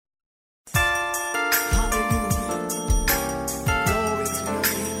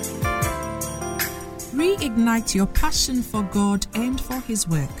reignite your passion for God and for His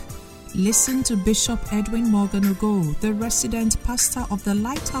work. Listen to Bishop Edwin Morgan Ogo, the resident pastor of the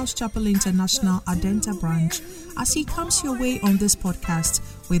Lighthouse Chapel International Adenta branch, as he comes your way on this podcast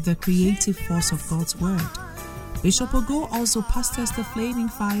with the creative force of God's Word. Bishop Ogo also pastors the Flaming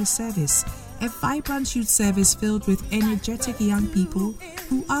Fire Service, a vibrant youth service filled with energetic young people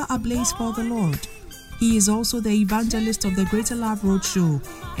who are ablaze for the Lord. He is also the evangelist of the Greater Love Roadshow,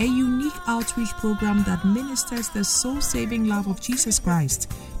 a unique outreach program that ministers the soul-saving love of Jesus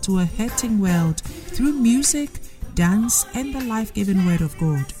Christ to a hurting world through music, dance, and the life-giving Word of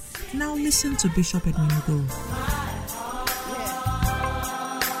God. Now listen to Bishop Edwin Ogo.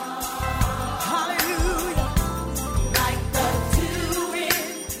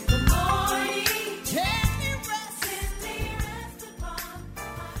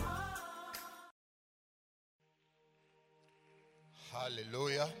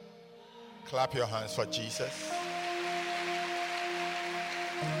 Hallelujah. Clap your hands for Jesus.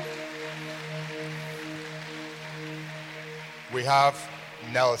 We have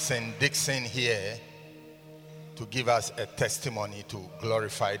Nelson Dixon here to give us a testimony to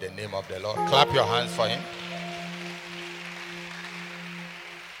glorify the name of the Lord. Clap your hands for him.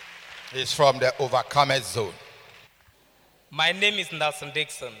 He's from the Overcomers Zone. My name is Nelson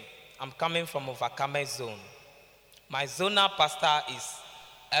Dixon. I'm coming from Overcomers Zone. My zonal pastor is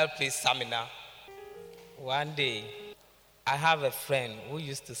LP Samina. One day, I have a friend who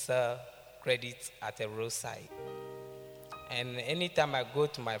used to sell credit at a roadside. And anytime I go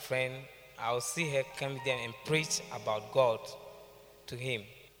to my friend, I'll see her come there and preach about God to him.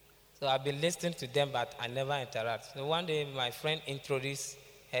 So I've been listening to them, but I never interact. So one day, my friend introduced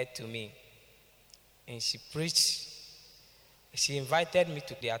her to me. And she preached. She invited me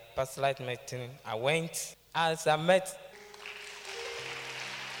to their pastorate meeting. I went. As I met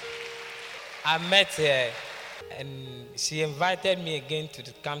her, and she invited me again to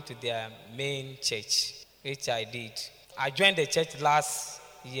come to their main church, which I did. I joined the church last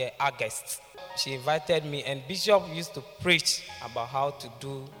year, August. She invited me, and Bishop used to preach about how to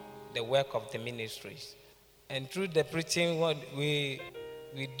do the work of the ministries. And through the preaching, we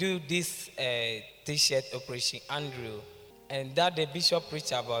do this T-shirt Operation Andrew, and that the Bishop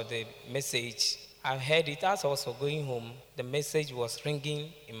preached about the message. I heard it as I was going home. The message was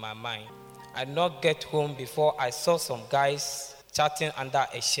ringing in my mind. I did not get home before I saw some guys chatting under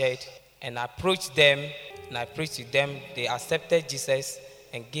a shed, and I approached them and I preached to them. They accepted Jesus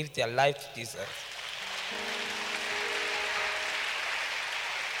and gave their life to Jesus.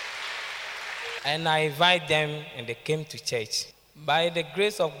 And I invited them and they came to church. By the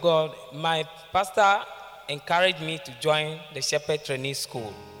grace of God, my pastor encouraged me to join the Shepherd Training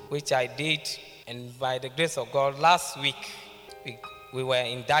School, which I did. And by the grace of God, last week, we were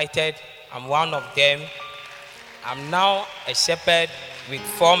indicted. I'm one of them. I'm now a shepherd with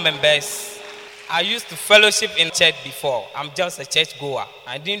 4 members. I used to fellowship in church before. I'm just a church goer.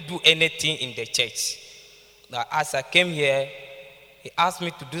 I didn't do anything in the church. Now, as I came here, he asked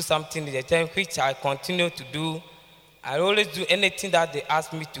me to do something in the church, which I continue to do. I always do anything that they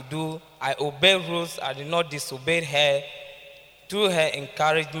ask me to do. I obey rules. I did not disobey her. Through her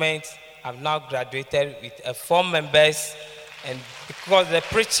encouragement, I've now graduated with 4 members, and because the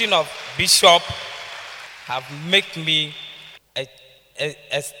preaching of Bishop have made me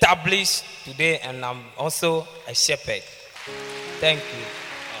established today, and I'm also a shepherd. Thank you.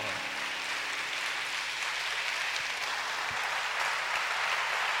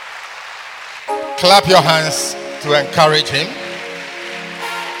 Clap your hands to encourage him.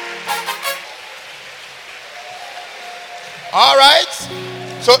 All right.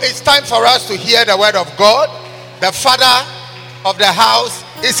 So it's time for us to hear the word of God. The father of the house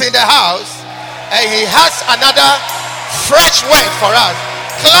is in the house, and he has another fresh word for us.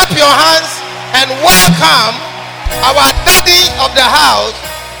 Clap your hands and welcome our daddy of the house,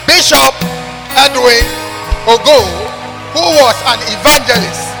 Bishop Edwin Ogo, who was an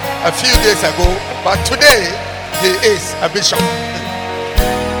evangelist a few days ago, but today he is a bishop.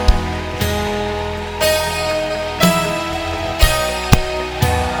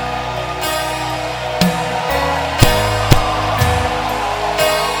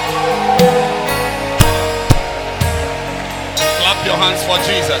 Hands for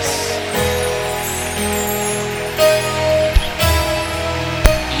Jesus.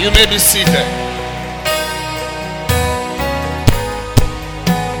 You may be seated.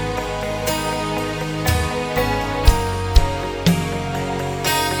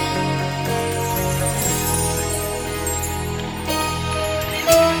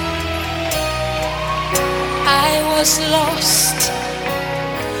 I was lost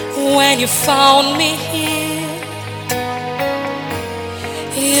when you found me here.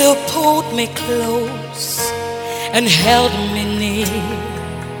 You pulled me close and held me near.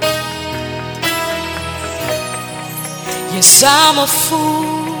 Yes, I'm a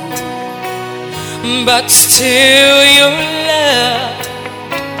fool, but still your love.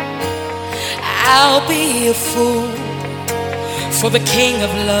 I'll be a fool for the King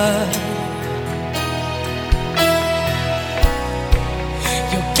of Love.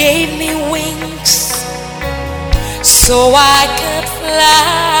 You gave me wings so I could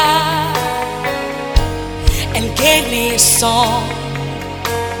fly, and gave me a song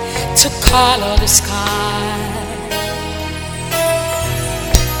to color the sky.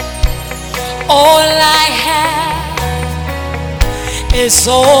 All I have is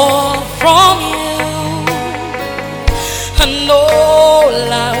all from you, and all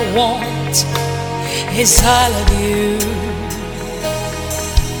I want is all of you.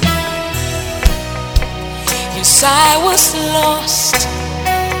 Yes, I was lost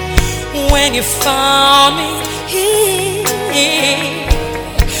when you found me here.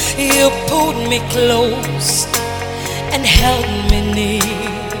 You pulled me close and held me near.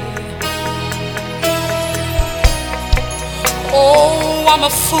 Oh, I'm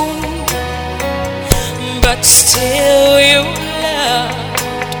a fool, but still you loved.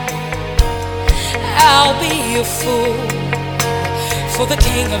 I'll be a fool for the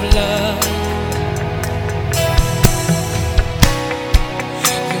King of Love.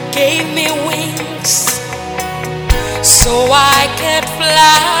 You gave me wings so I could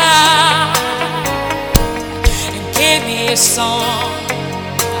fly, and gave me a song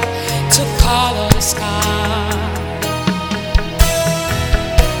to color the sky.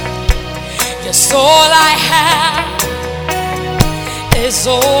 Yes, all I have is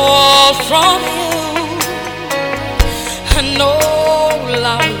all from you, and all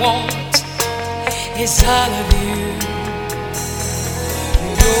I want is all of you.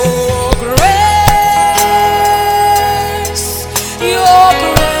 Your grace, your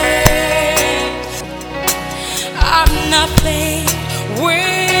grace. I'm nothing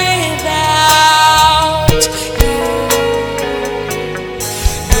without you.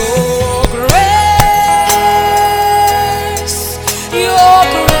 Your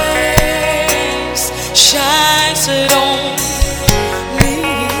grace shines it on me.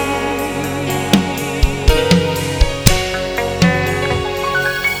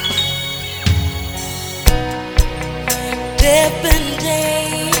 There've been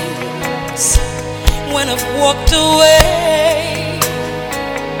days when I've walked away,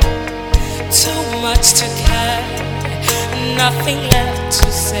 too much to carry, nothing left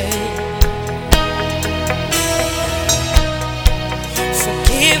to say.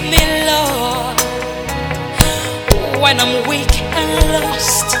 Forgive me, Lord, when I'm weak and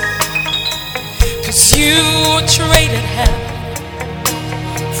lost, 'cause you traded heaven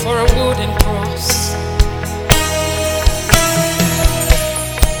for a wooden cross.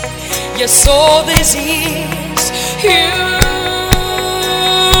 Yes, all these years you've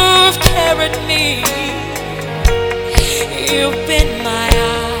carried me. You've been my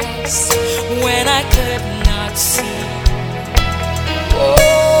eyes when I could not see.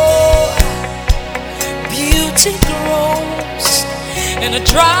 Oh, beauty grows in a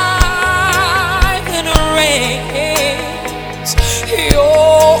driving rains.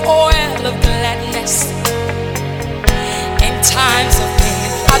 Your oil of gladness in times of pain.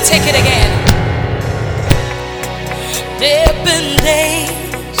 I'll take it again. There've been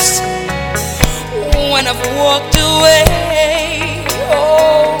days when I've walked away.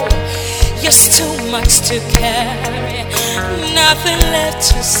 Oh, yes, too much to carry, nothing left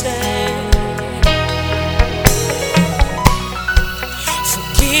to say.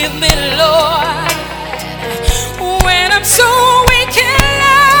 Forgive me, Lord, when I'm so weak and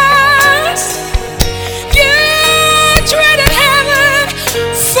lost. You traded heaven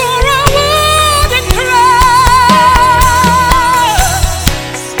for a wooden cross.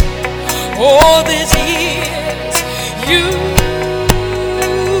 All these years you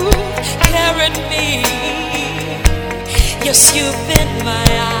carried me. Yes, you've been my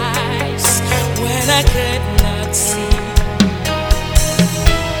eyes when I could not see.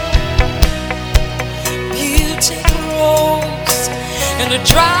 Beauty grows in the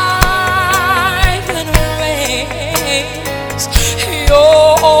driving rains. Your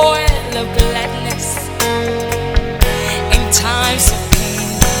oil of gladness in times of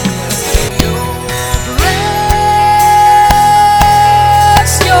pain. Your grace,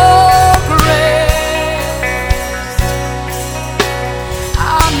 your grace.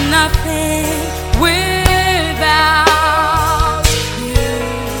 I'm nothing without you.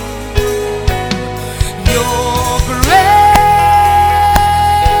 Your grace.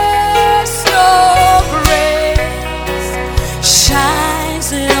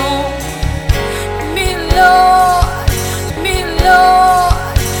 hands on me, Lord, me, Lord,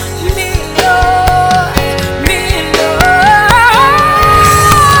 me, Lord, me, Lord.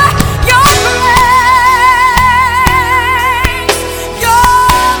 Your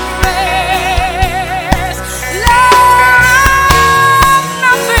grace, love,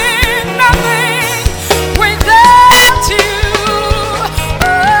 nothing without you.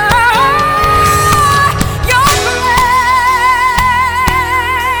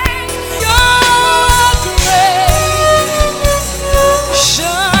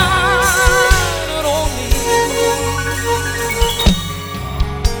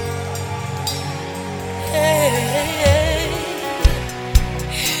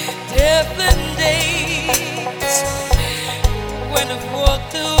 When I've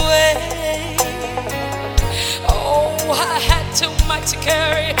walked away, oh, I had too much to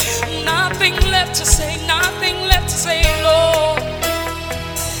carry, nothing left to say, Lord.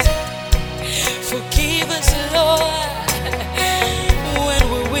 Forgive us, Lord, when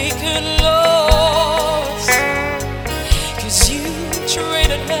we're weak and lost, 'cause you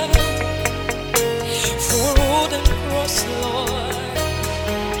traded heaven for a wooden cross, Lord.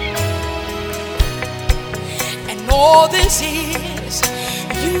 And all this years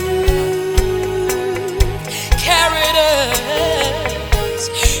you carried us.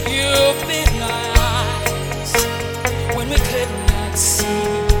 You've been our eyes when we could not see.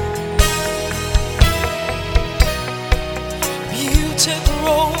 You took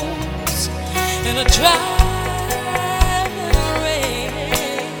roads in a driving rain.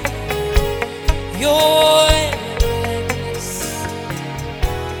 Your endless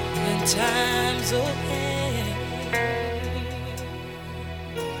in times of pain.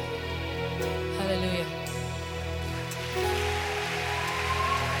 Hallelujah.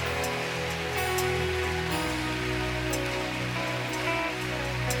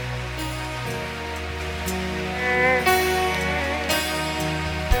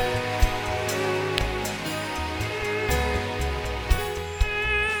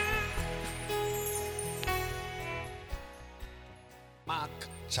 Mark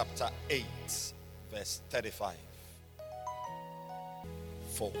chapter 8, verse 35.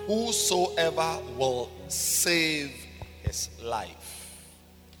 For whosoever will save his life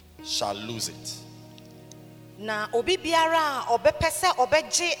shall lose it. Na obi biara obepɛ sɛ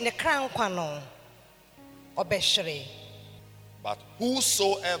obegye ne kra nkwa no obehwere. But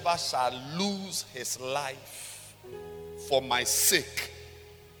whosoever shall lose his life for my sake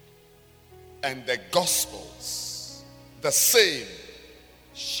and the gospels, the same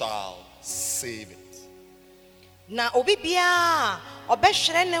shall save it. Na obi biara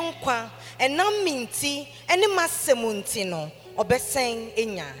obehwere ne nkwa enam minti ene masɛm nti no obɛsɛn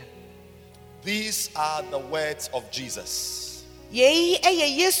enya. These are the words of Jesus. Yei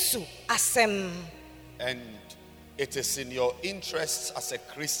eye Yesu asɛm. And it is in your interests as a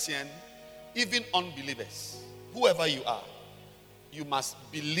Christian, even unbelievers, whoever you are, you must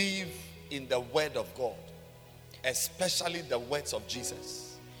believe in the word of God, especially the words of Jesus.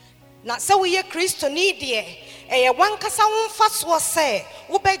 Na sɛ woyɛ Kristoni deɛ ɛyɛ wankasa wo mfasoɔ sɛ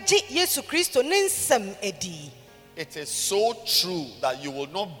wobɛgye Yesu Kristo ne nsɛm edi. It is so true that you will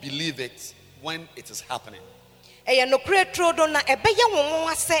not believe it when it is happening. Ɛyɛ nokure trodo na ɛbɛyɛ wo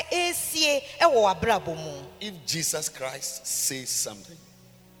nwa sɛ esie ɛwɔ abrabɔ mu. If Jesus Christ says something,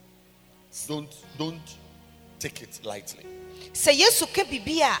 don't take it lightly. Sɛ Yesu ka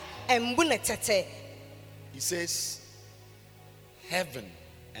bibi a ɛmbu ne tɛtɛ. He says, heaven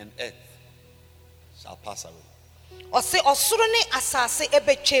and earth shall pass away. Ɔse ɔsoro ne asase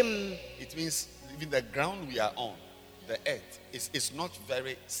ɛbɛtwam. It means even the ground we are on, the earth, is not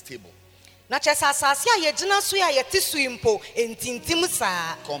very stable. Na kyerɛ sɛ asase a yɛgyina so a yɛte so mpo ntintim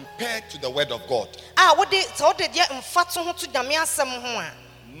saa. Compared to the word of God. A wode sɛ wode deɛ mfato ho to Nyame asɛm ho a.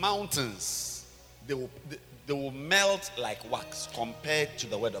 Mountains, they will melt like wax compared to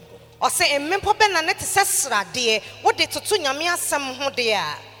the word of God. Ɔse mmepɔ bɛ na ne te sɛ sradeɛ wode toto Nyame asɛm ho deɛ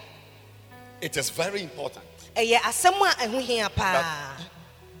a. It is very important. Ɛyɛ asɛm a ɛho hia paa. That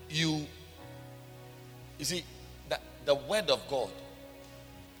you see that the word of God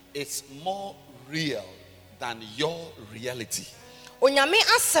is more real than your reality. Onyame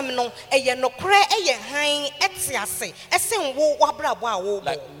asɛm no ɛyɛ nokore ɛyɛ han ɛte ase ɛsen wo wabrabo a wo.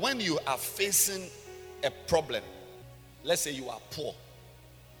 Like when you are facing a problem, let's say you are poor,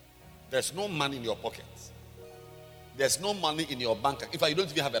 there's no money in your pocket, there's no money in your bank. In fact, you don't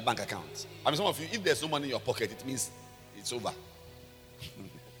even have a bank account. I mean, some of you, if there's no money in your pocket, it means it's over.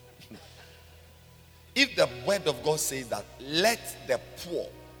 If the word of God says that, let the poor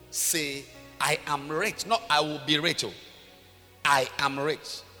say, I am rich, not I will be rich. I am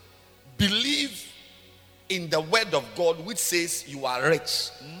rich. Believe in the word of God which says you are rich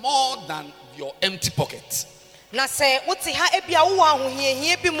more than your empty pocket. Na se wote ha ebia wo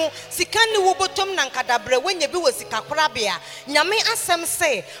ahohiehie bi mu sika ne wo botom na nkadabre wanya bi wo sika korabea nyame asem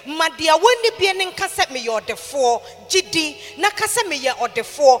se madia woni bi ne nka se me yodefo gidi na ka se me ye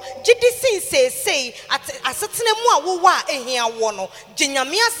odefo gidi sinsesei asetena mu a wo wa ehia wo no gye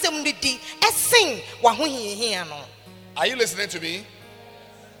nyame asem ne di esen wa hohiehie no. Are you listening to me?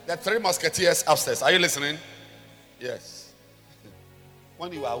 The three musketeers upstairs. Are you listening? Yes.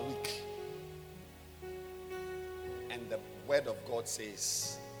 When you are weak, and the word of God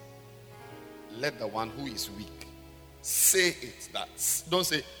says, let the one who is weak say it. Don't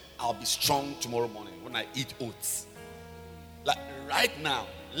say, I'll be strong tomorrow morning when I eat oats. Like right now,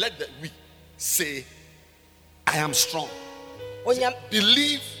 let the weak say, I am strong.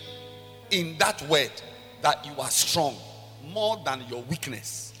 Believe in that word that you are strong more than your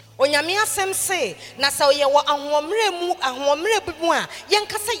weakness. Onyame asem se na se ye wo ahomre bi mu a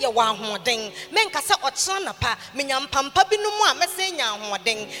yenkasa ye wo ahoden menkasa okye na pa menyampampa bi no mu a mese nya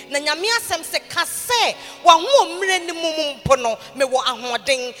ahoden na nyame asem se ka se wo ahomre ni mu mpo no me wo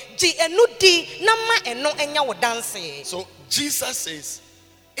ahoden gi enudi na ma eno enya wo danse. So Jesus says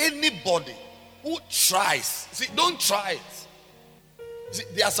anybody who tries, see, don't try it. See,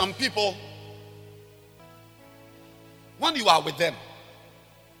 there are some people, when you are with them,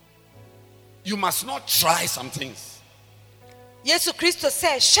 you must not try some things. Yesu Christo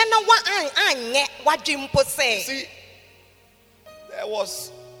said, "Shana wa anye wadimpo say." See, there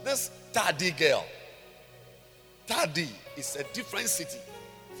was this Tadi girl. Tadi is a different city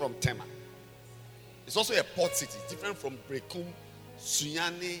from Tema. It's also a port city, different from Brekum,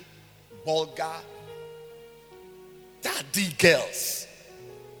 Sunyani, Bolga. Tadi girls.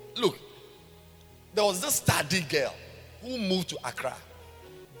 Look, there was this Tadi girl who moved to Accra.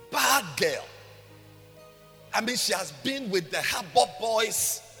 Bad girl. I mean, she has been with the Harbor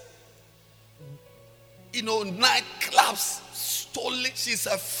Boys, nightclubs, stolen. She's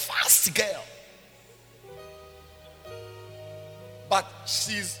a fast girl. But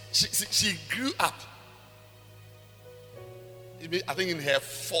she grew up, I think in her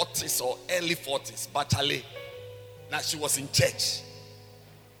 40s or early 40s, Batale. Now she was in church.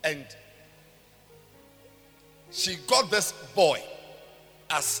 And she got this boy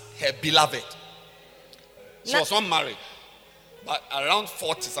as her beloved. She was not married, but around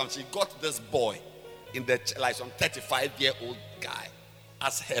 40 something, she got this boy in the like some 35-year-old guy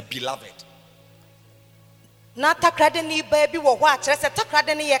as her beloved. Na takrade ni baby wo ho a kire se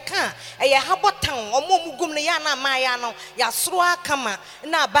takrade ni ye ka eye habotan omomugum ne ya na maya no ya soro akama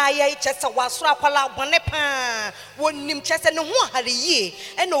na abaya yi kire se wasoro akwala bone pa wonim kire se ne ho hare yie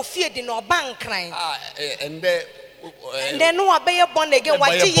e na ofie di na obankran and then no abeye born again wa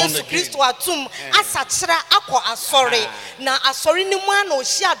ji Yesu Kristo atum asakira akọ asori na asori ni mu ana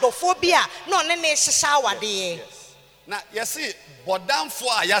ohi adofo bi a na one ne hihya awade. Na yesi bodamfo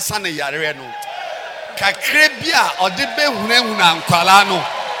a yasa ne yare no kakre bia ode be hunahuna nkwala no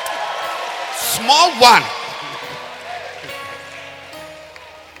small one.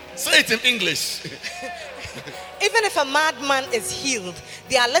 Say it in English. Even if a madman is healed,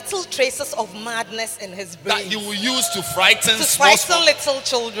 there are little traces of madness in his brain that he will use to frighten little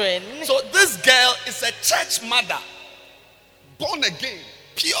children. So this girl is a church mother, born again,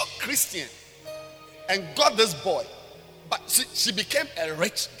 pure Christian, and got this boy. But she became a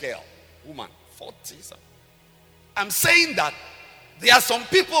rich girl, woman, 40. I'm saying that there are some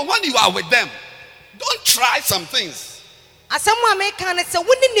people, when you are with them, don't try some things. So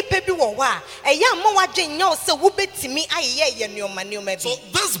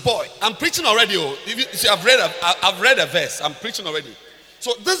this boy, I'm preaching already. If you I've read a verse. I'm preaching already.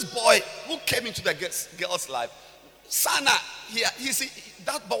 So this boy who came into the girl's life, Sana,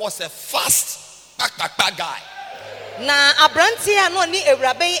 that boy was a fast guy. Na abranti ano ni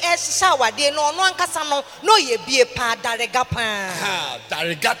ewraben ehsha wade no ono ankasa no ye bie pa darega pa.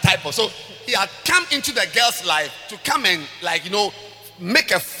 Darega type of. So he had come into the girl's life to come and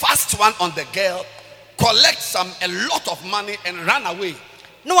make a fast one on the girl, collect a lot of money and run away.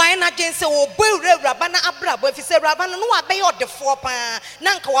 No I na gen se wo boy ewraba na abrabo efise ewraba no abeye odefo pa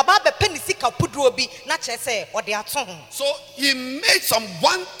na nka waba be penisika puduro bi na chese ode ato ho. So he made some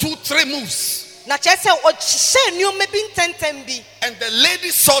 1, 2, 3 moves. Na chese o hye nneoma bi ntentem bi. And the lady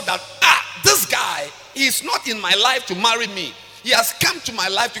saw that this guy is not in my life to marry me. He has come to my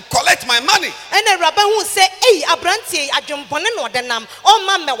life to collect my money. And the rabbi who say, "Hey, abranti, ajumpone no denam. Oh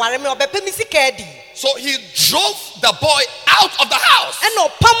man, me ware me obepe mi sika edi." So he drove the boy out of the house. And no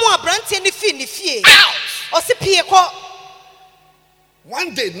pamu abranti ni fie. Out. O si pie ko.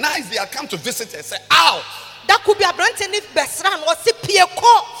 One day, nice, they had come to visit and say, ow. That could be a brand new Besran or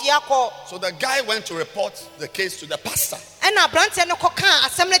Sipiako. So the guy went to report the case to the pastor. And a brand and a coca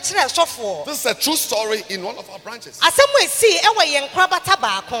assembly software. This is a true story in one of our branches. As some way see away and crab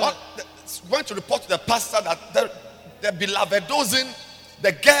tobacco. Went to report to the pastor that the beloved dozen,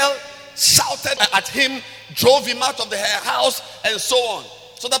 the girl shouted at him, drove him out of the house, and so on.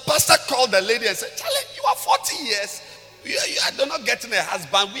 So the pastor called the lady and said, Charlie, you are 40 years. You are not getting a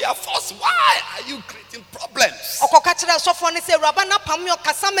husband. We are forced. Why are you creating problems? Okokachira sofo ne say Rabana pamyo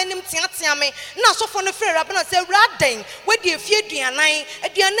kasamenim tiatiame na sofo ne frɛ Rabana say Raden we de fie aduanan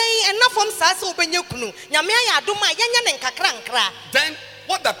enafom saa se obenye kunu nyame aye adoma yenya ne nkakra nkra. Then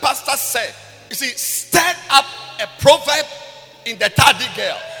what the pastor said, you see, stirred up a proverb in the tardy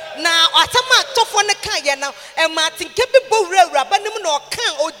girl. Na atama tofo ne kan ye na e ma tinke bi bo wura Rabana na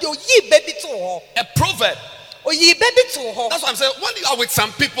okan oyi baby to ho. A proverb. Oyi baby to ho. That's what I'm saying. When you are with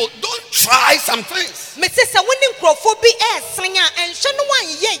some people, don't try some things. Me say winning nkrofo bi sanya enhwe no wan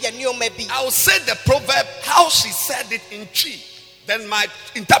ye ye nioma bi. I will say the proverb how she said it in Chi. Then my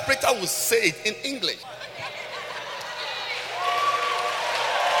interpreter will say it in English.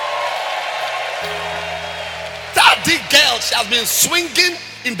 Daddy girl, she has been swinging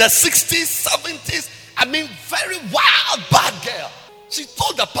in the 60s, 70s. I mean, very wild, bad girl. She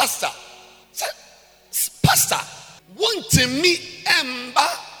told the pastor, said, Pastor, won't me ember?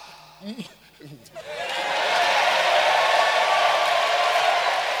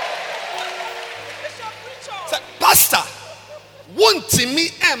 Said, Pastor, won't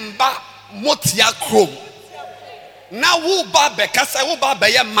me ember motia chrome? Now who ba bekasa who ba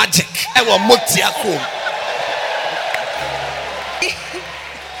be magic? I want motia chrome.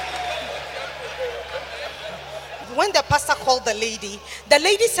 When the pastor called the lady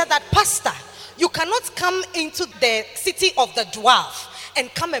said that, Pastor, you cannot come into the city of the dwarf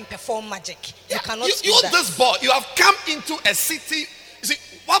and come and perform magic. You cannot do you that. This boy, you have come into a city. You see,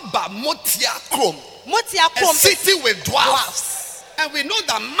 what about Motia Krom? Motia Krom, a city with dwarfs. And we know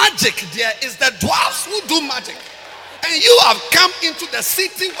that magic there is the dwarfs who do magic. And you have come into the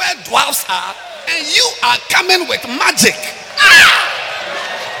city where dwarfs are, and you are coming with magic. Ah!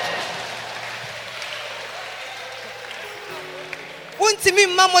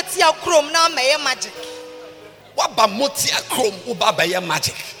 Motia Krom now may magic. What about Motia Krom uba by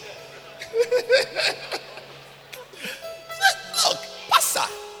magic? Look, Pastor.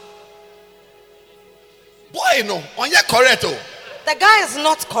 Boy, no, on your correct. The guy is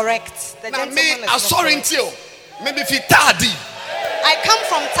not correct. The Now gentleman me, is I'm not sorry correct. to you. Maybe if you tardy. I come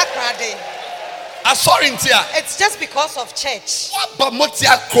from Takrade. I'm sorry to you. It's just because of church. What about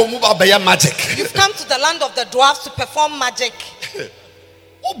Motia Krom uba by magic? You've come to the land of the dwarfs to perform magic.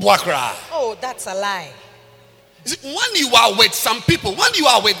 Oh, that's a lie. When you are with some people, when you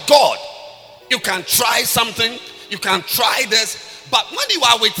are with God, you can try something, you can try this, but when you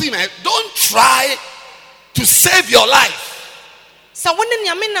are with Him, don't try to save your life. So when you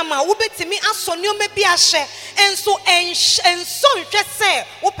are with me,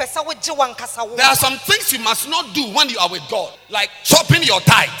 There are some things you must not do when you are with God, like chopping your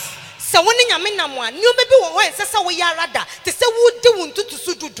tithes. When you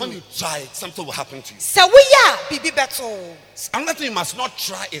try, something will happen to you. Another thing you must not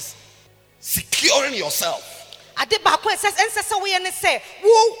try is securing yourself. He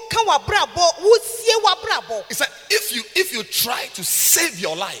said, if you try to save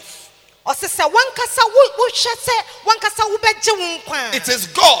your life, it is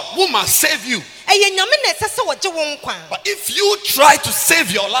God who must save you. But if you try to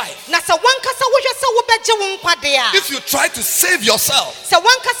save your life, if you try to save yourself,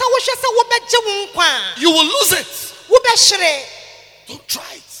 you will lose it. Don't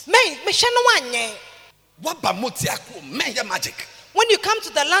try it. What about magic? When you come to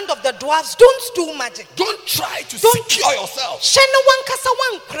the land of the dwarfs, don't do magic. Don't try to secure yourself.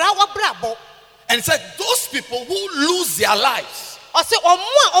 And he said, those people who lose their lives for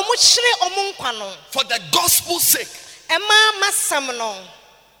the gospel's sake.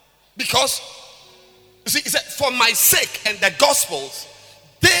 Because, you see, he said, for my sake and the gospel's,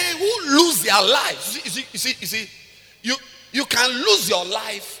 they who lose their lives. You can lose your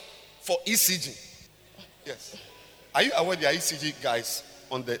life for ECG. Yes. Are you aware there are ECG guys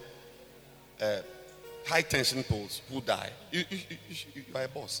on the high tension poles who die? You are a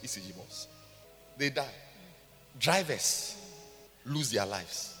boss, ECG boss. They die. Drivers lose their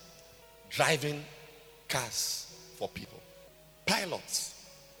lives driving cars for people. Pilots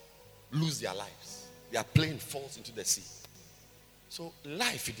lose their lives. Their plane falls into the sea. So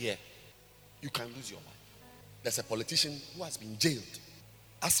life here, you can lose your life. There's a politician who has been jailed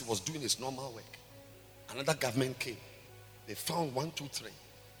As he was doing his normal work, another government came. They found 1, 2, 3.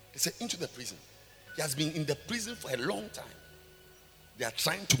 They said, into the prison. He has been in the prison for a long time. They are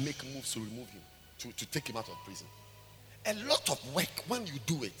trying to make moves to remove him, to take him out of prison. A lot of work, when you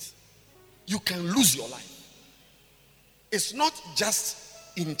do it, you can lose your life. It's not just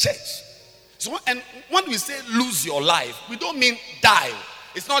in church. So, and when we say lose your life, we don't mean die.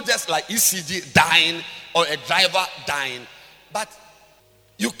 It's not just like ECG dying or a driver dying. But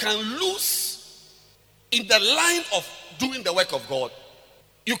you can lose in the line of doing the work of God.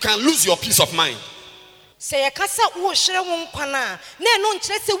 You can lose your peace of mind. Say a casa wo shere wo nkwana na no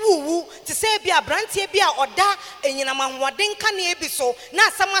nkyere se wuwu te se bia brantie bia oda enyinama hoden ka na ebi so na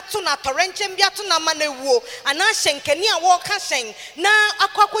asamato na torenchem bia to na ma na wuo ana hyenkani a wo ka hyen na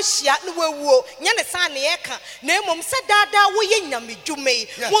akwakohia na wuo nya ne sa na ye ka na emom se dada wo ye nyamedwumei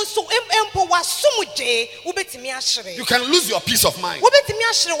won so empo wasomje wo betimi ahyere. You can lose your peace of mind. Wo betimi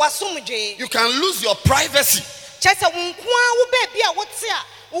ahyere wasomje. You can lose your privacy. Chese wo nkwa wo ba bia wo te a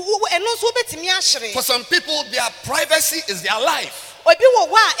for some people, their privacy is their life. And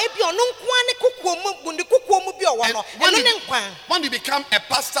when you become a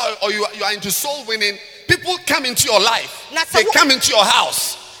pastor or you are into soul winning, people come into your life. They come into your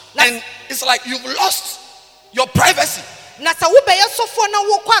house. And it's like you've lost your privacy. Na sa wo be yesofo na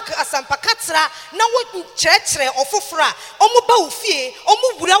wo kwa asampakatra na wo kyerɛkyerɛ ofofra ɔmo ba ofie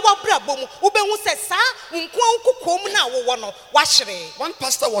ɔmo wura wa brabom wo be hu sɛ sa nko nkokom na wo no wahyere. One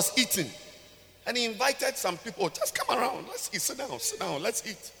pastor was eating and he invited some people, just come around, let's eat, sit down, let's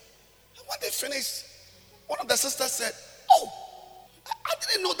eat. And when they finished, one of the sisters said, oh, I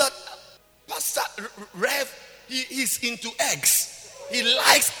didn't know that Pastor Rev, he's into eggs. He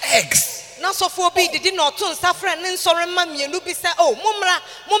likes eggs. Na so for be did not turn safran and sorry mammy and Luby said, oh, Mumra,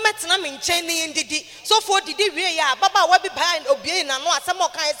 Momentum in Cheney and Didi. So for did we ya Baba Wabby behind Obian and what some more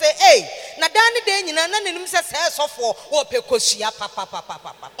kind say, hey, Nadani Danian and none of them says so for or Pecosia papa.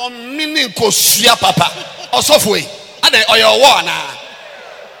 Or meaning Cosia papa or software. Or your one.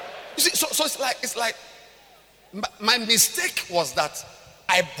 You see, so it's like my mistake was that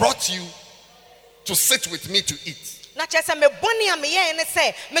I brought you to sit with me to eat. Na chese me boni a me ye ne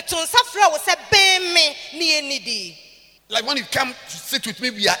se me tun safra wo se ben me ni enidi. Like when you come to sit with me,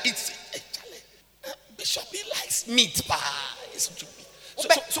 we are eating. Hey, Charlie, Bishop, he likes meat. So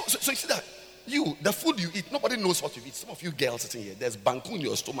you see that the food you eat, nobody knows what you eat. Some of you girls sitting here, there's banku in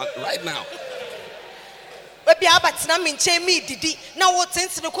your stomach right now. Baby, abatina me nche me didi. Na wo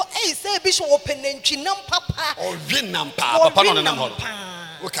tense no ko eh say Bishop open nchi nam papa. Or Vietnam papa no nam ho.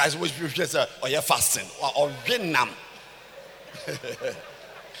 Okay, so which just or you're fasting or Vietnam.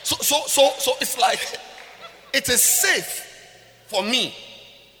 So it's like it is safe for me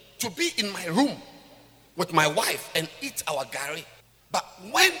to be in my room with my wife and eat our gari. But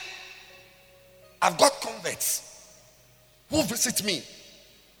when I've got converts who visit me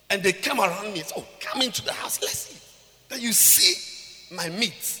and they come around me, oh, come into the house, let's eat. Then you see my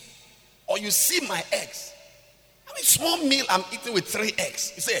meat or you see my eggs. I mean, small meal I'm eating with 3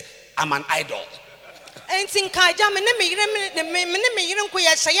 eggs. You say, I'm an idol. And think I jam and me ko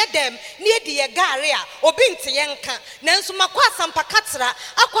ya shaya dem near the garia or binti yanka nansuma kwa sampakatra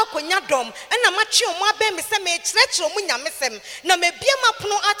akwa konya dom and machi o ma be me se me chrecho munya mesem na me biama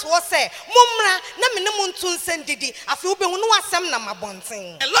pono atwo se momra na me ne muntun sendidi afi wo be hu no asem na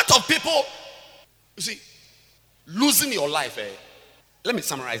mabonten. A lot of people, you see, losing your life. Let me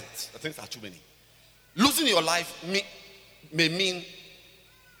summarize it. I think there are too many. Losing your life may mean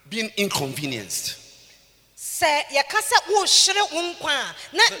being inconvenienced. Say ya kasa wo hire wonkwa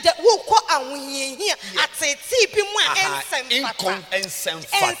na wo ko awunyehia ateti bi mu a ensem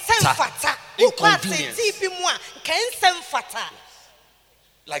fata.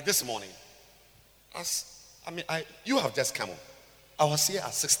 Like this morning, you have just come on. I was here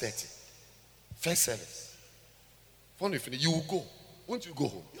at 6:30. First service. When we finish, you will go. Won't you go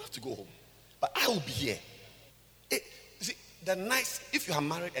home? You have to go home. But I will be here. See, if you are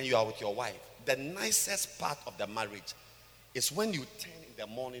married and you are with your wife, the nicest part of the marriage is when you turn in the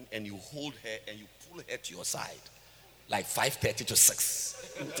morning and you hold her and you pull her to your side, like 5:30 to 6.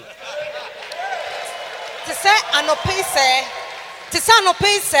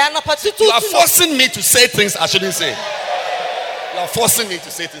 You are forcing me to say things I shouldn't say. You are forcing me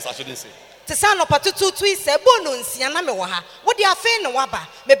to say things I shouldn't say. Tisano patutu twi se bonus ya na me wo ha wo de afa ne waba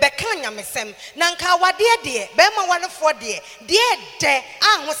me beka nyamesem na nka wade de be ma wanefo de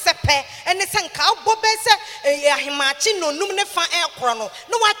aho sepe ene se nka obo be se ahimaachi no num ne fa ekoro no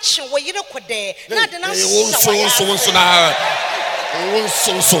na wache wo yire kode na de na so na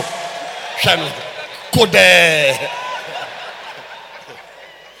so hwem kode.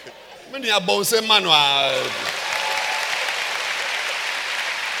 When you are born, say manual.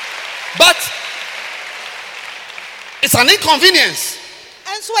 But it's an inconvenience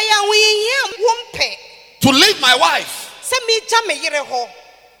And so I to leave my wife send me jam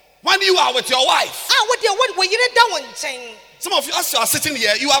when you are with your wife. what were you doing? Some of you, as you are sitting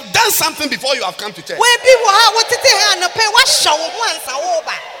here, you have done something before you have come to church. Where people are what it is and pay what show once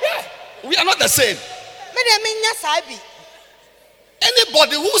over. Yeah, we are not the same.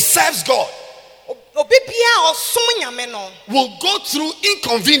 Anybody who serves God will go through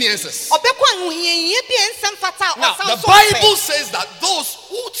inconveniences. Now, the Bible says that those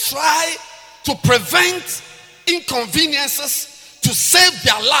who try to prevent inconveniences to save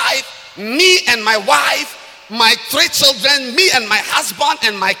their life, me and my wife, my 3 children, me and my husband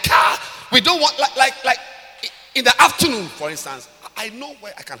and my car, we don't want, like in the afternoon, for instance, I know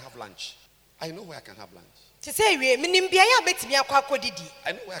where I can have lunch. I know where I can have lunch. I know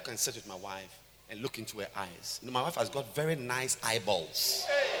where I can sit with my wife and look into her eyes. You know, my wife has got very nice eyeballs.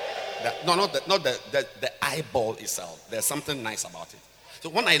 Not the eyeball itself. There's something nice about it. So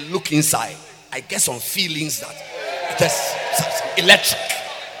when I look inside, I get some feelings that there's something electric.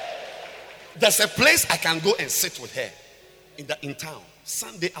 There's a place I can go and sit with her in town.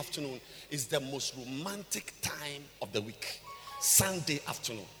 Sunday afternoon is the most romantic time of the week. Sunday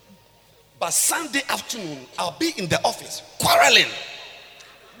afternoon. But Sunday afternoon, I'll be in the office quarreling.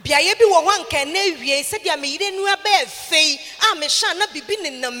 Those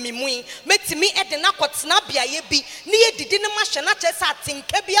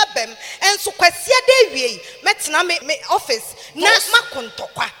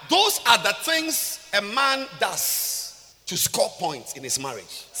are the things a man does to score points in his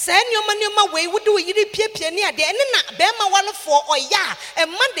marriage.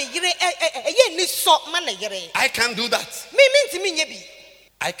 I can't do that.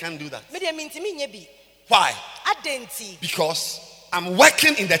 I can't do that. Why? Because I'm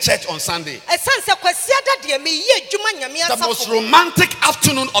working in the church on Sunday. The most romantic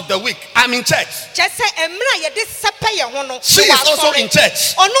afternoon of the week, I'm in church. She is also in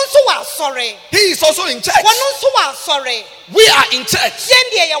church. He is also in church. We are in church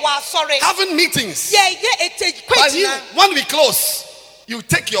having meetings. But when we close, you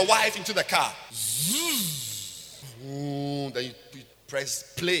take your wife into the car. Then you press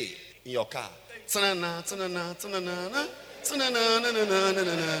play in your car. Then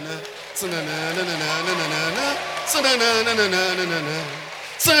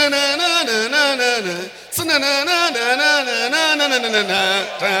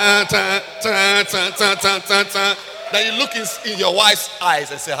you look in your wife's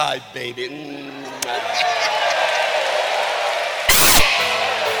eyes and say, "Hi, baby."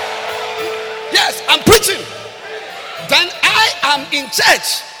 Yes, I'm preaching. Then I am in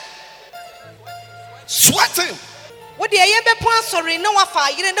church, sweating. What the aye be pon sorry na wa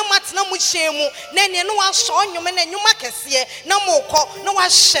fa yire na matena mu hyen mu na ne no wa so onwom na nwuma kese na mokọ na wa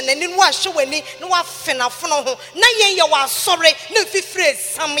hye na ni no wa hye wani na wa fenafono ho na yen ye wa sorry na fifire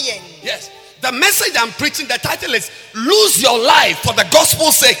sam yen. Yes, the message I'm preaching, the title is "Lose Your Life for the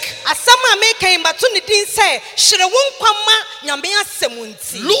Gospel's Sake." Asama me kan ba to ne din say hire wo nkwama nyame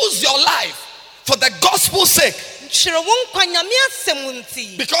asemunti. Lose your life for the gospel's sake.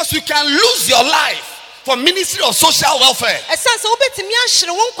 Because you can lose your life for Ministry of Social Welfare.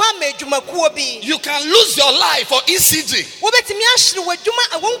 You can lose your life for ECG.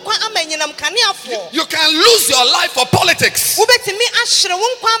 You can lose your life for politics.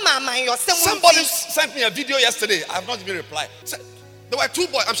 Somebody sent me a video yesterday. I have not even replied. There were 2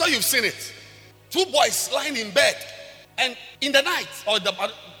 boys. I'm sure you've seen it. 2 boys lying in bed. And in the night, or the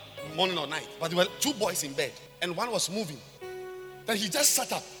morning or night, but there were 2 boys in bed. And one was moving. Then he just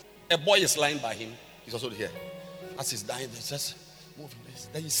sat up. A boy is lying by him. He's also here. As he's dying, he's just moving.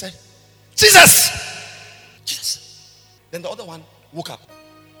 Then he said, "Jesus! Jesus!" Then the other one woke up.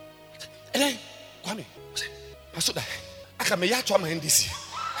 And then, Kwame, I saw that. I can make you my NDC.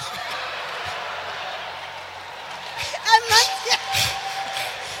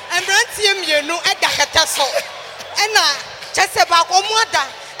 I'm not seeing you know at the Hataso. And just about Omoda.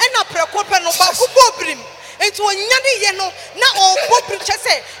 And a precopa no Bakubobrim. It's one yadi yeno, not all Bobrim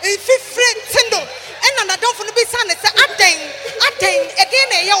Chase, and 15 tendo. And I don't want to be son. It's a attain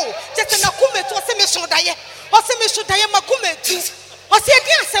again. Yo, just an akume to a semission diet, or semission diamakume too. Or say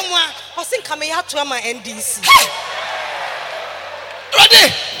again someone, or think I may have to my NDC.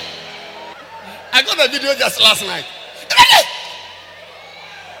 Ready? I got a video just last night. Ready?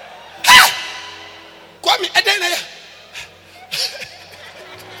 Kwame, Edena.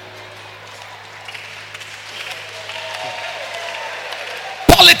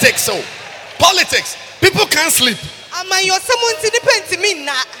 Politics, so politics. People can't sleep.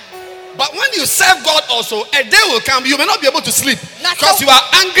 But when you serve God also, a day will come, you may not be able to sleep. Because you are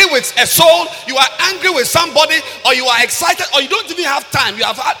angry with a soul, you are angry with somebody, or you are excited, or you don't even have time. You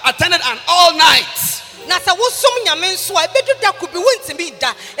have attended an all night.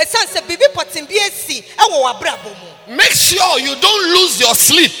 Make sure you don't lose your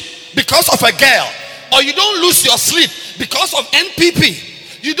sleep because of a girl, or you don't lose your sleep because of NPP.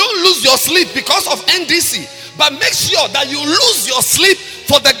 You don't lose your sleep because of NDC. But make sure that you lose your sleep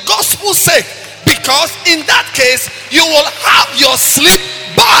for the gospel's sake, because in that case you will have your sleep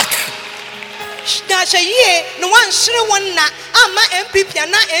back.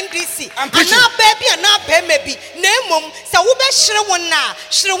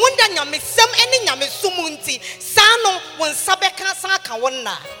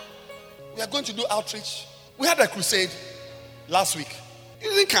 We are going to do outreach. We had a crusade last week. You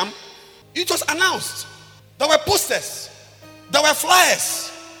didn't come. You just announced. There were posters. There were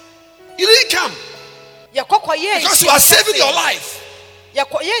flyers. You didn't come. Because you are saving your life.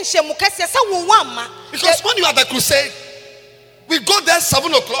 Because when you are at the crusade, we go there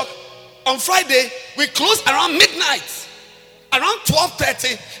 7 o'clock. On Friday, we close around midnight. Around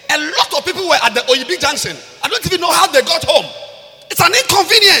 12:30, a lot of people were at the Oyibi Junction. I don't even know how they got home. It's an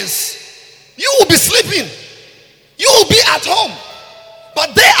inconvenience. You will be sleeping. You will be at home.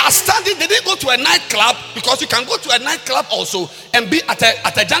 But they are standing. They didn't go to a nightclub, because you can go to a nightclub also and be at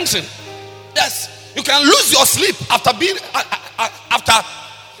a junction. Yes, you can lose your sleep after being after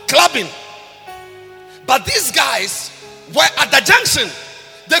clubbing. But these guys were at the junction.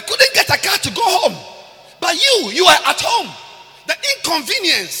 They couldn't get a car to go home. But you are at home. The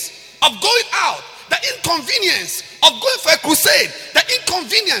inconvenience of going out, the inconvenience of going for a crusade, the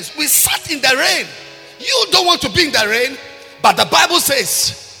inconvenience. We sat in the rain. You don't want to be in the rain. But the Bible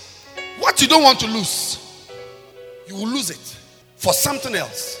says, what you don't want to lose, you will lose it for something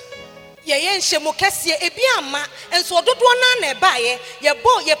else. And so do na baye ye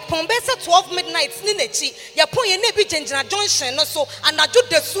bo ye pombese 12 midnight ni nechi ye pon ye na bi genjina junction no so anadwo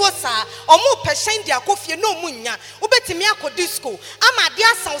de suo sa omo pehyen dia kofie no munya ubetimi akodi school ama de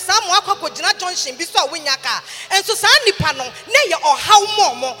asan sa mo akoko gina junction bi so awunya ka enso sa nipa no na ye ohaw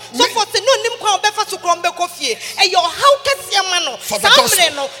momo so for se no nim kwa obefa so krom be kofie e ye ohaw kese ma no sa mre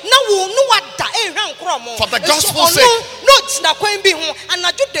no na wo no wada e hwan krom for the gospel sake no gina kwan bi ho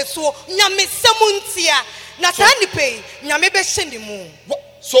anadwo de suo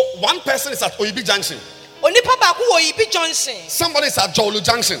so one person is at Oyibi Junction. Somebody is at Jowolu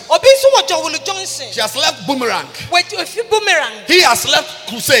Junction. She has left Boomerang. He has left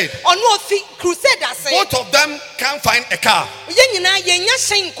Crusade. Both of them can't find a car.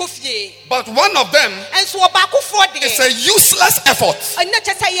 But one of them is a useless effort.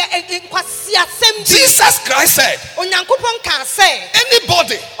 Jesus Christ said,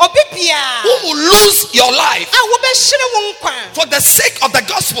 anybody who will lose your life for the sake of the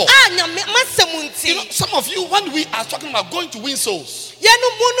gospel. You know, some of you, when we are talking about going to win souls,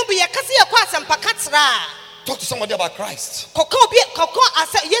 talk to somebody about Christ.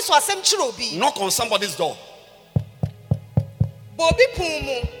 Knock on somebody's door.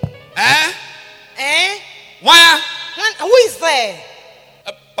 Why? Who is there?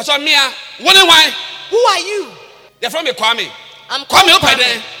 Who are you? They're from Kwame. I'm Kwame.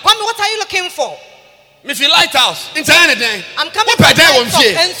 Kwame, what are you looking for? If you lighthouse, I'm coming from lighthouse.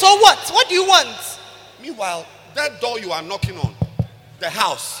 And so what? What do you want? Meanwhile, that door you are knocking on, the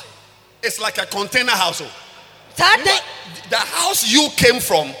house, it's like a container house. The house you came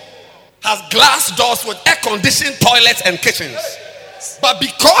from has glass doors with air-conditioned toilets and kitchens. But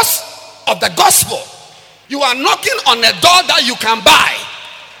because of the gospel, you are knocking on a door that you can buy.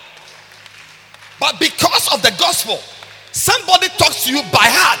 But because of the gospel, somebody talks to you by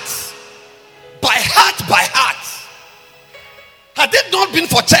heart. By heart, by heart. Had it not been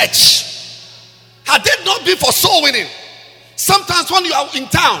for church, had it not been for soul winning, sometimes when you are in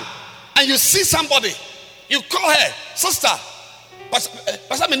town and you see somebody, you call her, sister, but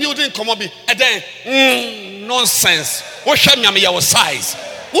I'm new didn't come up and then nonsense. What show me your size?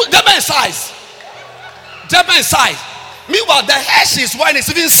 That size. That size. Meanwhile, the hair she's wearing is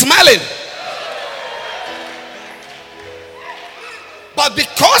even smelling. But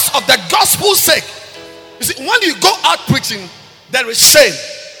because of the gospel's sake, you see, when you go out preaching, there is shame.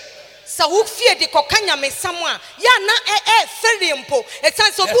 Sa wo fie de kokanya mesam a ya na fere mpo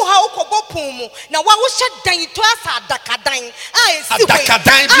esan so bu ha ukobo pon mu na wa wo hye dan to asa adakadan a esi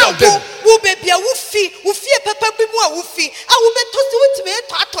adakadan bi of them wo bebia wo fie papa bi mu a wo fi a wo beto so wutime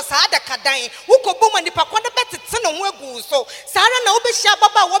to sa adakadan wo kobo ma nipa kwa na betete no ho agu so sara na wo be hia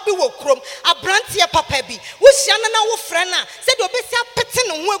baba wo bi wo krom abrantie papa bi wo hia na wo frɛ na se de obesi apete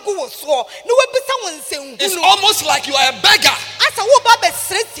no ho agu wo so no wo bisa won nsenhu. It's almost like you are a beggar. Asa wo ba be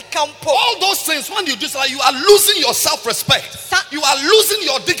sreti kampo. All those things, when you do so, you are losing your self-respect. You are losing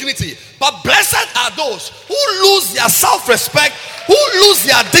your dignity. But blessed are those who lose their self-respect, who lose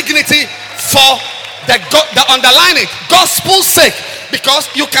their dignity for the underlining gospel's sake. Because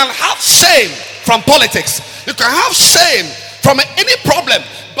you can have shame from politics. You can have shame from any problem.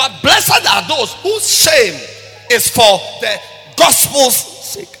 But blessed are those whose shame is for the gospel's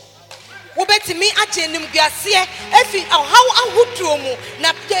sake. Wobetimi ajenim guase efi how ahudro mu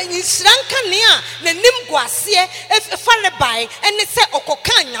na nyiranka ne a nanim guase efare bai ene se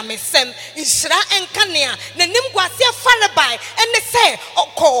okoka nyamesem nhyira enka ne a nanim guase efare bai ene se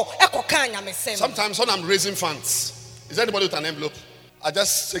ekoka nyamesem. Sometimes when I'm raising funds, is there anybody with an envelope? I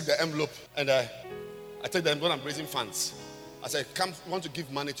just take the envelope and I take them when I'm raising funds. I say, come, you want to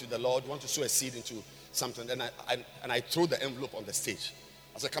give money to the Lord, you want to sow a seed into something, then I throw the envelope on the stage.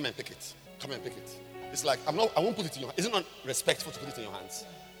 I say, come and pick it. Come and pick it. It's like I won't put it in your hands. Is it not respectful to put it in your hands?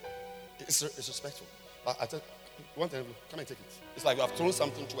 It's respectful. But I said, you want the envelope? Come and take it. It's like you have thrown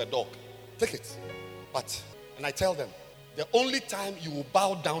something to a dog. Take it. And I tell them, the only time you will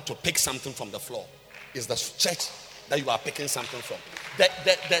bow down to pick something from the floor is the church that you are picking something from.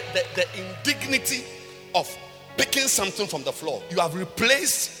 The indignity of picking something from the floor, you have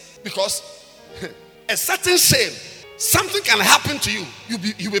replaced, because a certain shame, something can happen to you.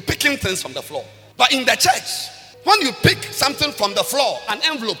 You'll be picking things from the floor. But in the church, when you pick something from the floor, an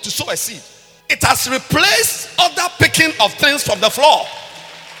envelope to sow a seed, it has replaced other picking of things from the floor.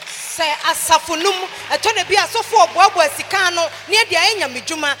 Say asafunum etone bi asofo oboabo asika no ne dia enya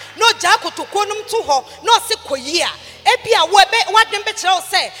medwuma no ja kotokonum to ho no se koyi a ebia wadem be kire o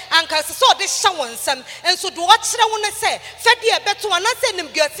se anka se so de hya wonsam enso do o kire wo ne se fede e beto ana se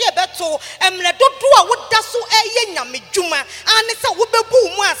nimguase e beto emre dodo a woda so eye nyamedwuma ane se wo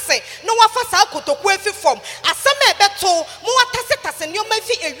bebu mu ase no wafa sa kotoko afi fom asem e beto mo watase ne o ma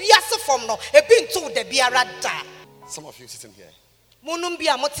fi ewiase fom no ebi ntu da biara da. Some of you sitting here,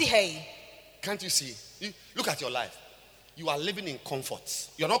 can't you see? Look at your life. You are living in comfort.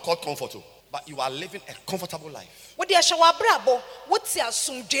 You're not called comfort, but you are living a comfortable life.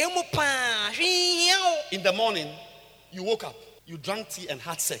 In the morning, you woke up, you drank tea and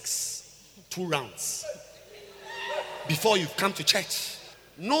had sex 2 rounds before you come to church.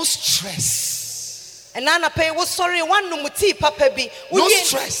 No stress. And Nana pay was sorry one no muti papa bi. No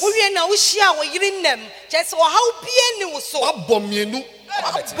stress. We na ushia we yirin nem. Just or how bien was so. Abomienu.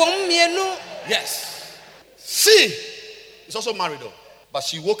 Yes. She is also married though, but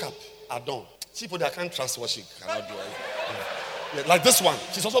she woke up at dawn. See, people that can't trust what she cannot do. Yeah, like this one,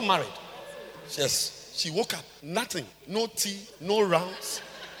 she's also married. Yes. She woke up, nothing, no tea, no rounds.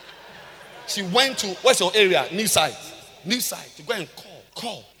 She went to what's your area? New side to go and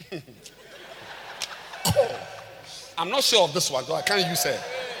call. I'm not sure of this one, though I can't use it.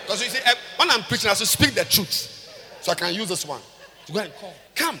 Because you see, when I'm preaching, I have to speak the truth. So I can use this one to go and call.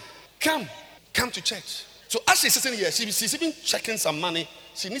 Come to church. So as she's sitting here, she's even checking some money.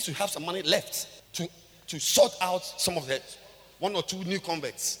 She needs to have some money left to sort out some of the 1 or 2 new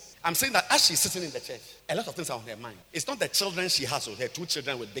converts. I'm saying that as she's sitting in the church, a lot of things are on her mind. It's not the children she has, or her 2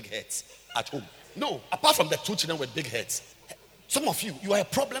 children with big heads at home. No, apart from the 2 children with big heads, some of you are a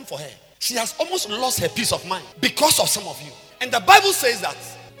problem for her. She has almost lost her peace of mind because of some of you. And the Bible says that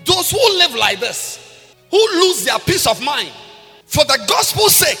those who live like this, who lose their peace of mind for the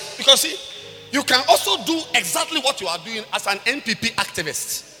gospel's sake, because see, you can also do exactly what you are doing as an NPP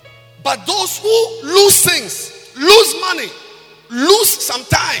activist. But those who lose things, lose money, lose some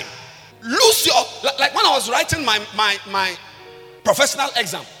time, lose your, like when I was writing my professional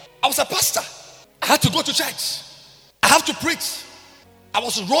exam, I was a pastor. I had to go to church. I have to preach. I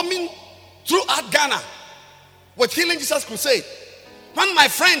was roaming throughout Ghana with Healing Jesus Crusade. When my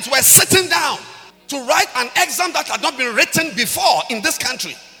friends were sitting down to write an exam that had not been written before in this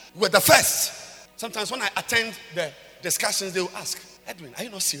country, we were the first. Sometimes when I attend the discussions, they will ask, Edwin, are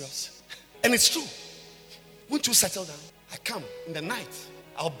you not serious? And it's true. Won't you settle down? I come in the night.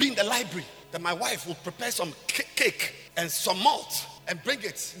 I'll be in the library. Then my wife will prepare some cake and some malt and bring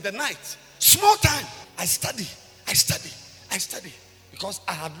it in the night. Small time. I study. Because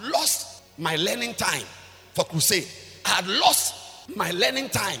I had lost my learning time for crusade. I had lost my learning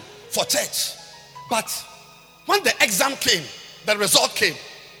time for church. But when the exam came, the result came,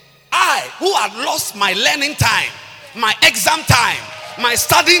 I, who had lost my learning time, my exam time, my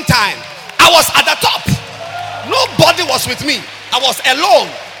studying time, I was at the top. Nobody was with me. I was alone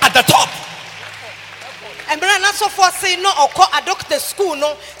at the top. And Brana so for say no or call a doctor school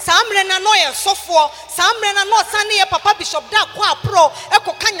no. Some rena no ya so for some rena no sani papa bishop da kwa pro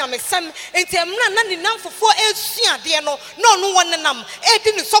eko kanya mesem enti emra na ni nam fofo esua de no one nam e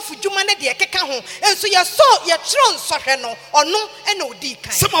di ni sofu djuma na de keka ho enso ye so ye tron sohwe no ono e na odi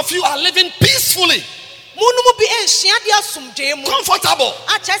kan. Some of you are living peacefully, comfortable.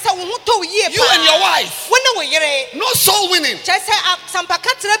 You and your wife. No soul winning.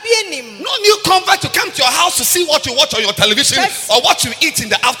 No new convert to come to your house to see what you watch on your television or what you eat in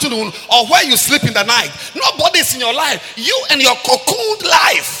the afternoon or where you sleep in the night. Nobody is in your life. You and your cocooned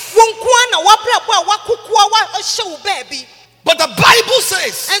life. But the Bible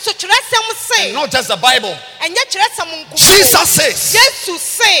says, and not just the Bible, Jesus says,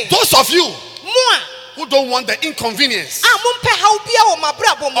 those of you who don't want the inconvenience of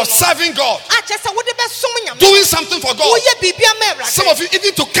serving God, doing something for God. Some of you,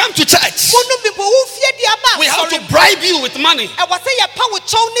 even to come to church, we have to bribe you with money.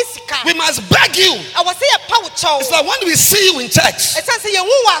 We must beg you. It's like when we see you in church,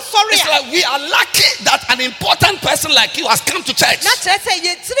 it's like we are lucky that an important person like you has come to church.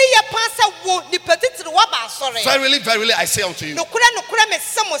 Verily, verily, I say unto you,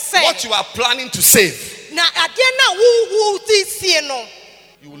 what you are planning to save,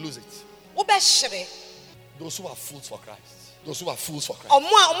 you will lose it. Those who are fools for Christ, those who are fools for Christ,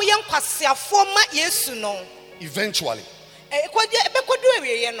 eventually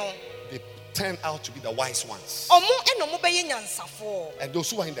they turn out to be the wise ones. And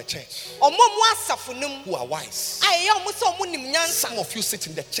those who are in the church, who are wise, some of you sit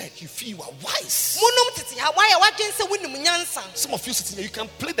in the church, you feel you are wise. Some of you sit in there, you can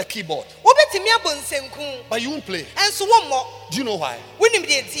play the keyboard, but you won't play. Do you know why?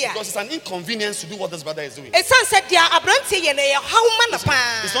 Because it's an inconvenience to do what this brother is doing. It's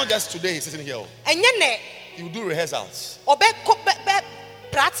not just today he's sitting here. He will do rehearsals.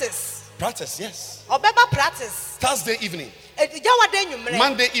 Practice, yes. Thursday evening,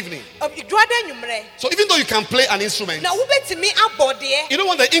 Monday evening. So even though you can play an instrument, you don't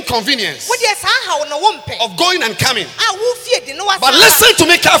want the inconvenience of going and coming. But listen to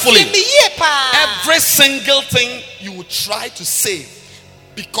me carefully. Every single thing you will try to save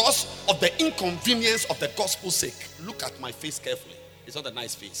because of the inconvenience of the gospel's sake. Look at my face carefully. It's not a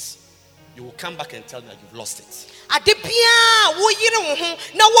nice face. You will come back and tell me that you've lost it. And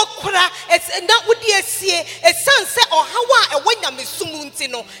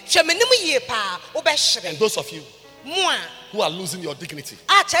those of you who are losing your dignity,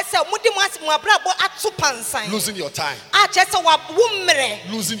 losing your time,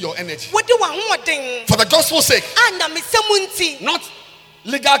 losing your energy for the gospel's sake, not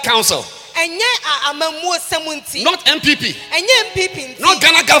legal counsel, not MPP, not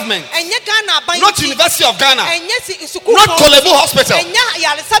Ghana government, not University of Ghana, not Kolebu Hospital.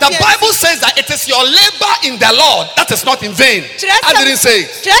 The Bible says that it is your labor in the Lord that is not in vain. I didn't say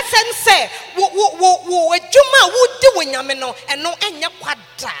it.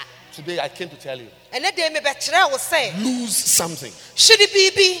 Today I came to tell you, lose something.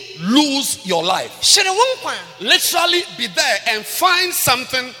 Lose your life. Literally be there and find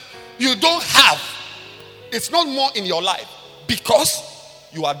something you don't have. It's not more in your life because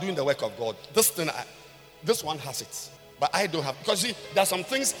you are doing the work of God. This one has it, but I don't have. Because see, there are some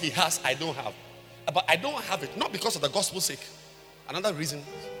things he has I don't have, but I don't have it not because of the gospel's sake. Another reason,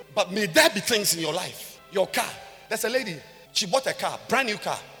 but may there be things in your life. Your car. There's a lady. She bought a car, brand new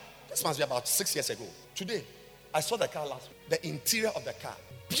car. This must be about 6 years ago. Today, I saw the car last week. The interior of the car,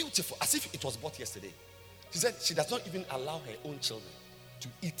 beautiful, as if it was bought yesterday. She said she does not even allow her own children to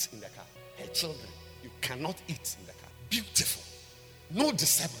eat in the car. Her children, you cannot eat in the car. Beautiful. No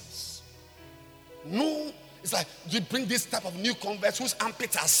disturbance. No, it's like you bring this type of new converts whose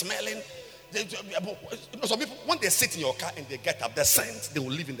armpits are smelling. Some people, when they sit in your car and they get up, the scent, they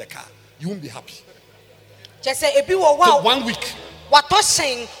will live in the car. You won't be happy. Just say, so 1 week. What was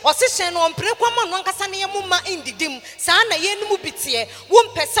saying, or saying on Prequaman, one Cassania Mumma in the dim, Sana Yenmubitie, one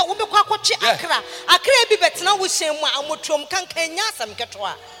pesa, Ubequachi Accra. I can't be better now with Shema and Mutrum Cancania, some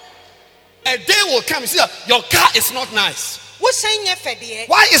Catua. A day will come, you see, your car is not nice. What's saying your fed?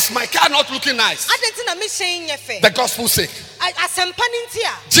 Why is my car not looking nice? I didn't miss saying your fed. The gospel's sake. I am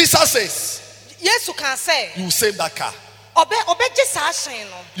panintia. Jesus says, Yes, you can say, you will save that car.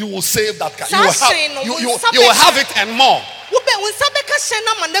 You will save that car. You You will have it and more.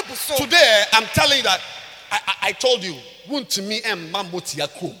 Today, Today, I'm telling you that I told you,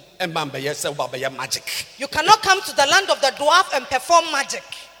 magic. you cannot come to the land of the dwarf and perform magic.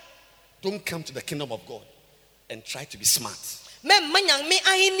 Don't come to the kingdom of God and try to be smart.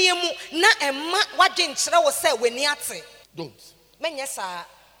 Don't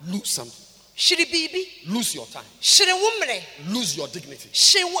lose something. Lose your time. Lose your dignity.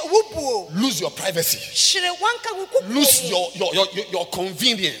 Lose your privacy. Lose your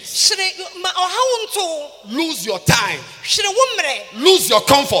convenience. Lose your time. Lose your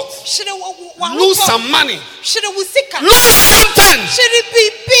comfort. Lose some money. Lose something.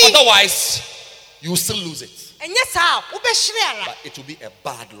 Otherwise, you will still lose it. But it will be a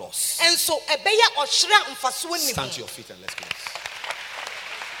bad loss. Stand to your feet and let's go.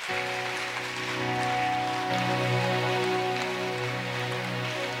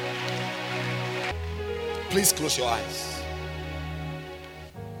 Please close your eyes.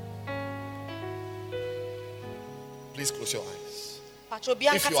 Please close your eyes.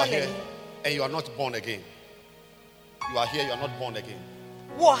 If you are here and you are not born again, you are here, you are not born again.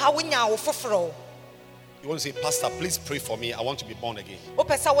 You want to say, Pastor, please pray for me. I want to be born again.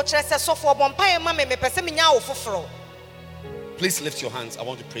 Please lift your hands. I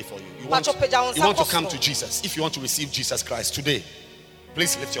want to pray for you. You want to come to Jesus. If you want to receive Jesus Christ today,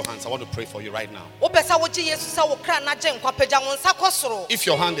 please lift your hands. I want to pray for you right now. If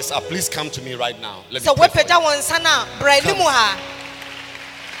your hand is up, please come to me right now. Let me pray for you.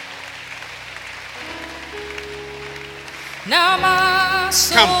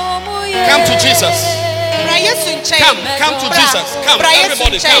 Come to Jesus. Come to Jesus. Come,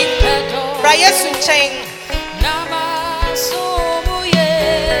 everybody, come.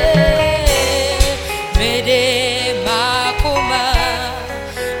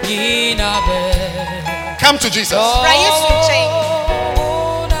 Come to Jesus.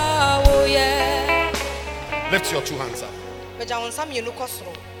 Lift your two hands up.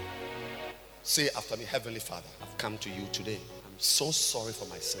 Say after me, Heavenly Father, I've come to you today. I'm so sorry for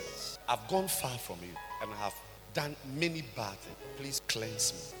my sins. I've gone far from you and I have done many bad things. Please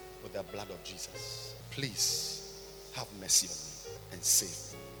cleanse me with the blood of Jesus. Please have mercy on me and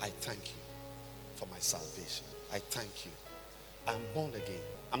save me. I thank you for my salvation. I thank you. I'm born again.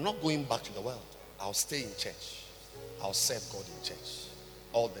 I'm not going back to the world. I'll stay in church. I'll serve God in church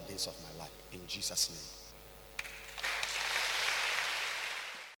all the days of my life. In Jesus' name.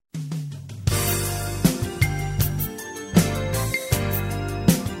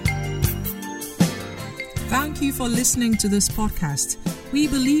 Thank you for listening to this podcast. We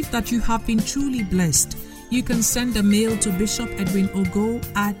believe that you have been truly blessed. You can send a mail to Bishop Edwin Ogo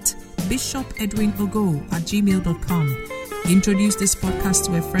at bishopedwinogo@gmail.com. Introduce this podcast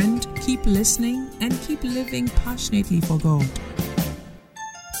to a friend, keep listening, and keep living passionately for God.